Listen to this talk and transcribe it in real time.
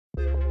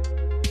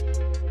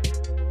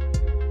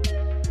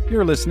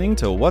You're listening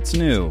to What's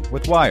New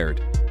with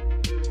Wired.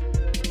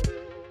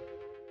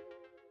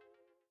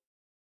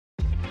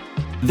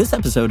 This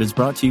episode is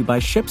brought to you by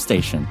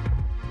ShipStation.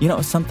 You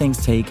know, some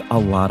things take a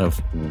lot of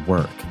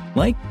work,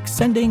 like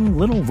sending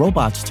little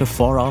robots to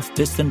far-off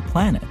distant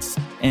planets.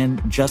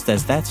 And just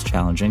as that's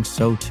challenging,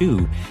 so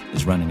too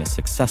is running a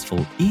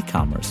successful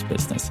e-commerce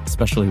business,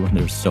 especially when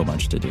there's so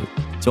much to do.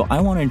 So I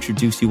want to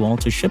introduce you all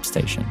to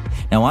ShipStation.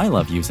 Now, I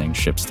love using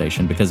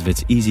ShipStation because of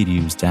its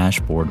easy-to-use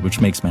dashboard,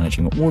 which makes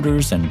managing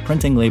orders and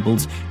printing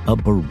labels a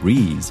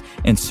breeze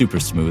and super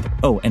smooth.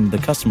 Oh, and the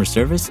customer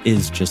service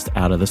is just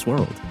out of this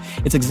world.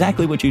 It's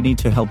exactly what you need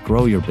to help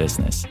grow your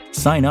business.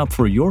 Sign up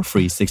for your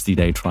free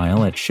 60-day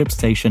trial at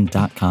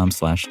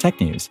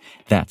shipstation.com/technews.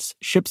 That's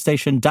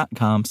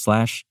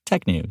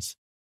shipstation.com/technews.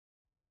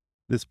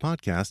 This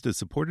podcast is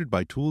supported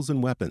by Tools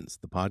and Weapons,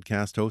 the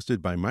podcast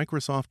hosted by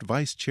Microsoft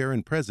Vice Chair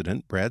and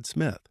President Brad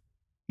Smith.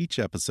 Each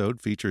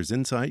episode features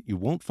insight you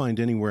won't find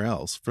anywhere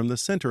else from the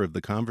center of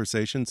the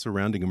conversation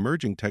surrounding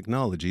emerging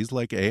technologies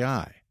like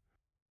AI.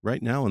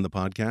 Right now on the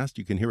podcast,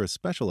 you can hear a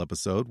special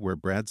episode where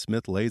Brad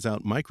Smith lays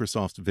out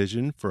Microsoft's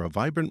vision for a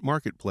vibrant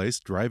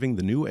marketplace driving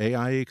the new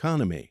AI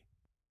economy.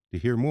 To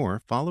hear more,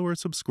 follow or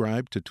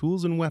subscribe to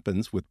Tools and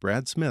Weapons with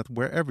Brad Smith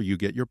wherever you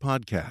get your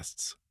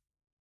podcasts.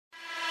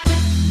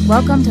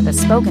 Welcome to the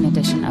spoken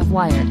edition of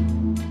Wired.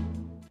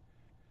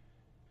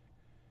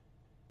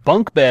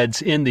 Bunk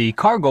beds in the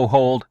cargo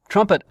hold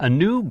trumpet a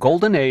new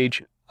golden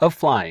age of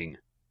flying,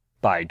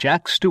 by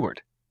Jack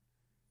Stewart.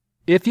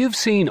 If you've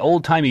seen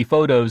old-timey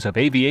photos of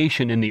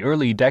aviation in the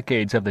early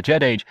decades of the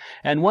jet age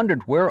and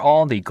wondered where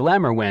all the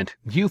glamour went,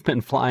 you've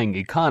been flying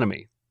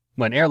economy.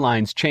 When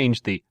airlines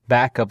change the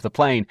back of the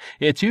plane,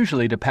 it's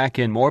usually to pack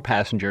in more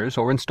passengers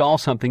or install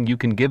something you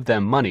can give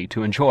them money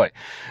to enjoy.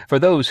 For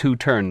those who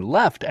turn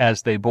left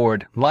as they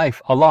board,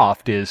 life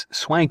aloft is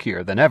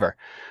swankier than ever.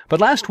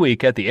 But last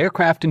week at the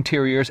Aircraft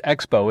Interiors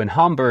Expo in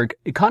Hamburg,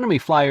 economy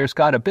flyers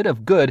got a bit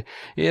of good,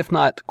 if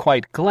not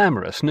quite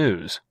glamorous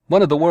news.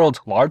 One of the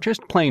world's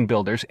largest plane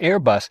builders,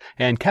 Airbus,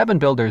 and cabin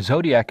builder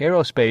Zodiac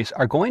Aerospace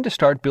are going to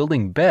start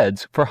building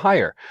beds for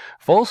hire.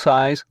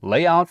 Full-size,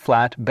 layout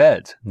flat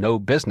beds, no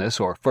business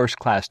or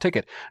first-class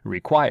ticket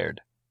required.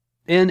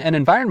 In an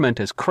environment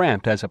as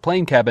cramped as a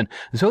plane cabin,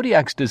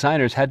 Zodiac's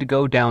designers had to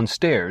go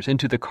downstairs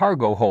into the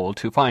cargo hold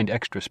to find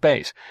extra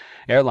space.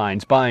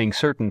 Airlines buying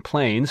certain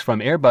planes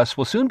from Airbus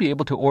will soon be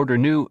able to order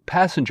new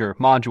passenger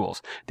modules,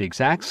 the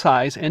exact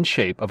size and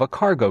shape of a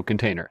cargo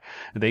container.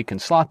 They can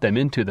slot them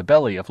into the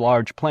belly of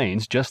large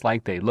planes just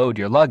like they load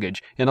your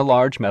luggage in a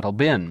large metal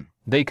bin.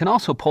 They can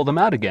also pull them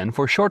out again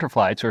for shorter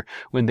flights or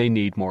when they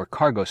need more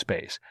cargo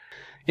space.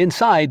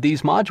 Inside,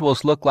 these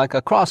modules look like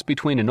a cross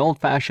between an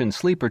old-fashioned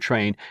sleeper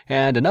train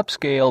and an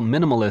upscale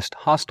minimalist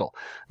hostel.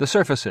 The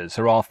surfaces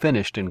are all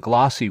finished in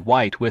glossy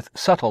white with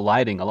subtle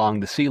lighting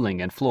along the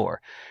ceiling and floor.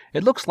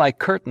 It looks like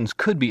curtains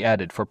could be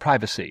added for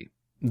privacy.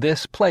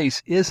 This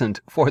place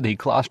isn't for the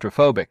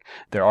claustrophobic.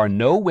 There are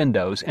no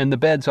windows and the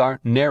beds are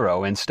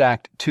narrow and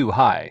stacked too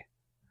high.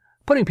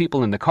 Putting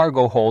people in the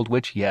cargo hold,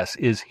 which, yes,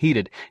 is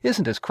heated,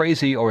 isn't as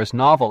crazy or as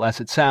novel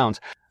as it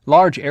sounds.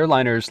 Large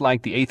airliners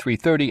like the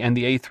A330 and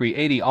the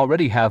A380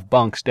 already have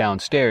bunks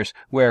downstairs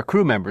where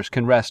crew members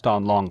can rest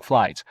on long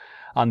flights.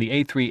 On the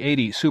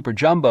A380 Super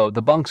Jumbo,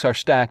 the bunks are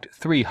stacked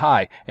 3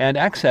 high and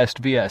accessed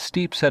via a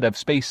steep set of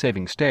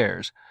space-saving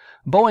stairs.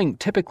 Boeing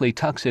typically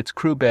tucks its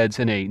crew beds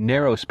in a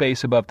narrow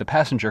space above the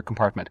passenger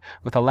compartment,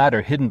 with a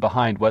ladder hidden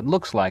behind what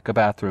looks like a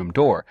bathroom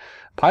door.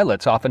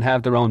 Pilots often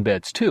have their own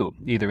beds too,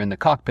 either in the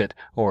cockpit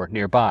or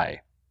nearby.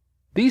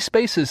 These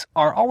spaces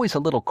are always a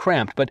little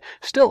cramped, but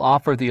still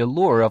offer the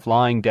allure of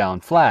lying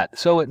down flat,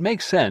 so it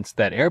makes sense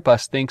that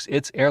Airbus thinks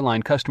its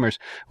airline customers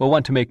will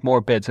want to make more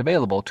beds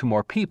available to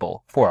more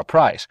people for a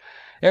price.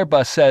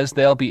 Airbus says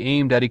they'll be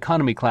aimed at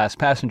economy-class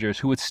passengers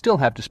who would still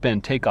have to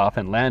spend takeoff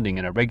and landing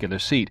in a regular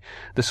seat,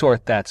 the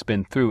sort that's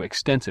been through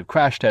extensive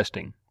crash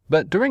testing.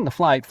 But during the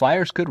flight,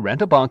 flyers could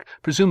rent a bunk,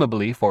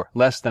 presumably for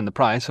less than the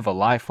price of a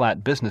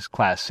lie-flat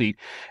business-class seat,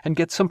 and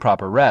get some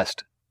proper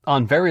rest.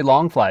 On very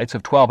long flights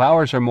of 12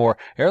 hours or more,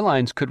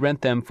 airlines could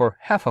rent them for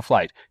half a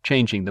flight,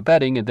 changing the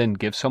bedding and then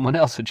give someone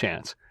else a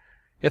chance.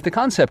 If the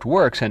concept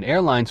works and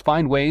airlines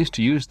find ways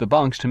to use the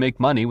bunks to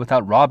make money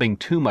without robbing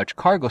too much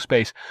cargo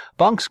space,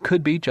 bunks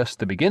could be just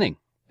the beginning.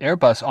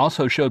 Airbus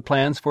also showed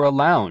plans for a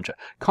lounge, a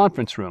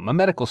conference room, a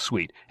medical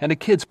suite, and a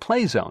kids'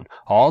 play zone,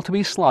 all to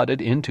be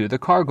slotted into the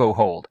cargo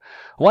hold.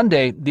 One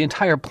day, the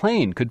entire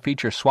plane could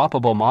feature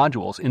swappable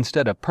modules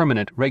instead of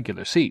permanent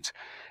regular seats.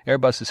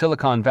 Airbus'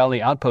 Silicon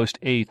Valley Outpost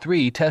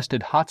A3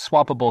 tested hot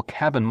swappable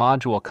cabin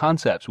module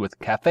concepts with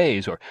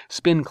cafes or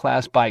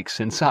spin-class bikes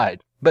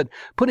inside. But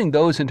putting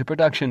those into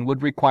production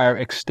would require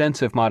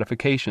extensive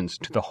modifications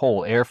to the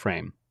whole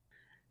airframe.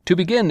 To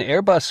begin,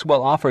 Airbus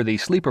will offer the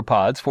sleeper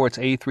pods for its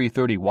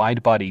A330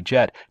 wide-body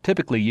jet,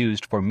 typically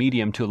used for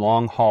medium to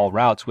long-haul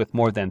routes with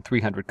more than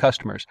 300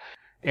 customers.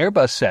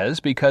 Airbus says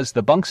because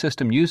the bunk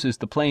system uses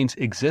the plane's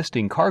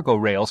existing cargo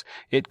rails,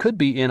 it could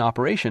be in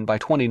operation by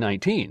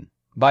 2019.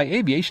 By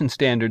aviation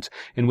standards,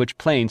 in which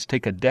planes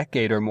take a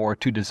decade or more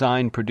to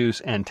design,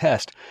 produce, and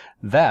test,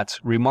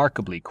 that's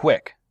remarkably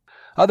quick.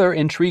 Other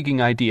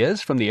intriguing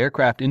ideas from the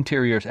Aircraft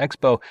Interiors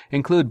Expo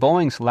include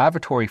Boeing's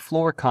lavatory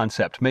floor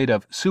concept made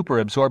of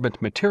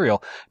super-absorbent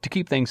material to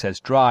keep things as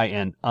dry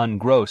and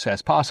ungross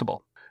as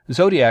possible.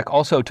 Zodiac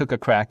also took a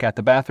crack at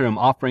the bathroom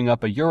offering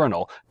up a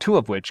urinal, 2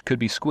 of which could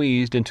be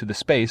squeezed into the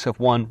space of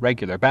one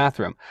regular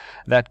bathroom.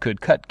 That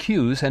could cut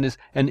queues and is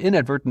an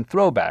inadvertent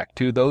throwback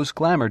to those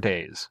glamour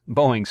days.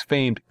 Boeing's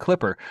famed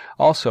Clipper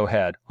also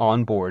had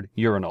onboard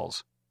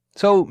urinals.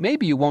 So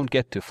maybe you won't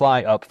get to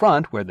fly up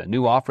front, where the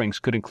new offerings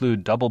could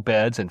include double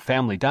beds and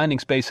family dining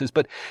spaces,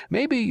 but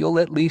maybe you'll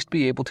at least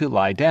be able to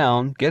lie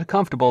down, get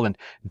comfortable, and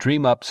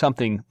dream up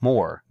something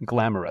more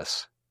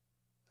glamorous.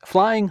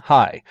 Flying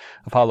high.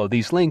 Follow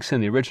these links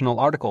in the original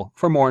article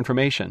for more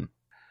information.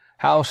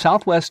 How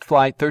Southwest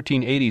Flight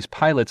 1380's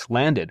pilots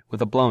landed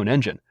with a blown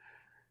engine.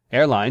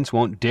 Airlines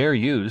won't dare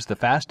use the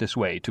fastest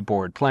way to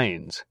board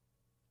planes.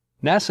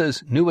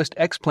 NASA's newest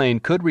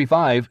X-plane could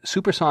revive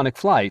supersonic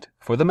flight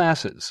for the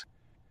masses.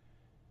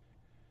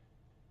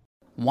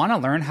 Want to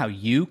learn how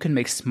you can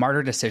make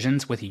smarter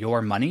decisions with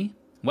your money?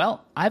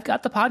 Well, I've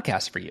got the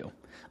podcast for you.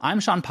 I'm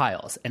Sean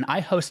Piles, and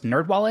I host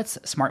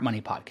NerdWallet's Smart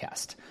Money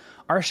Podcast.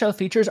 Our show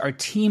features our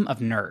team of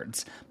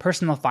nerds,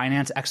 personal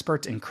finance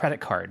experts in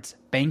credit cards,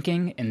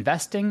 banking,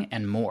 investing,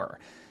 and more.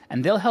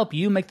 And they'll help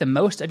you make the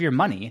most of your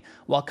money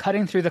while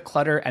cutting through the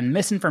clutter and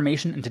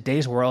misinformation in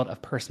today's world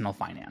of personal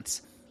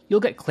finance. You'll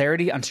get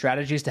clarity on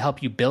strategies to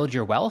help you build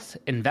your wealth,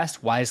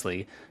 invest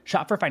wisely,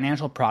 shop for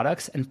financial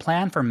products, and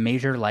plan for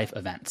major life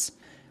events.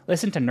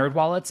 Listen to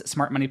NerdWallet's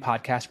Smart Money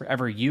Podcast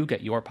wherever you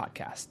get your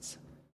podcasts.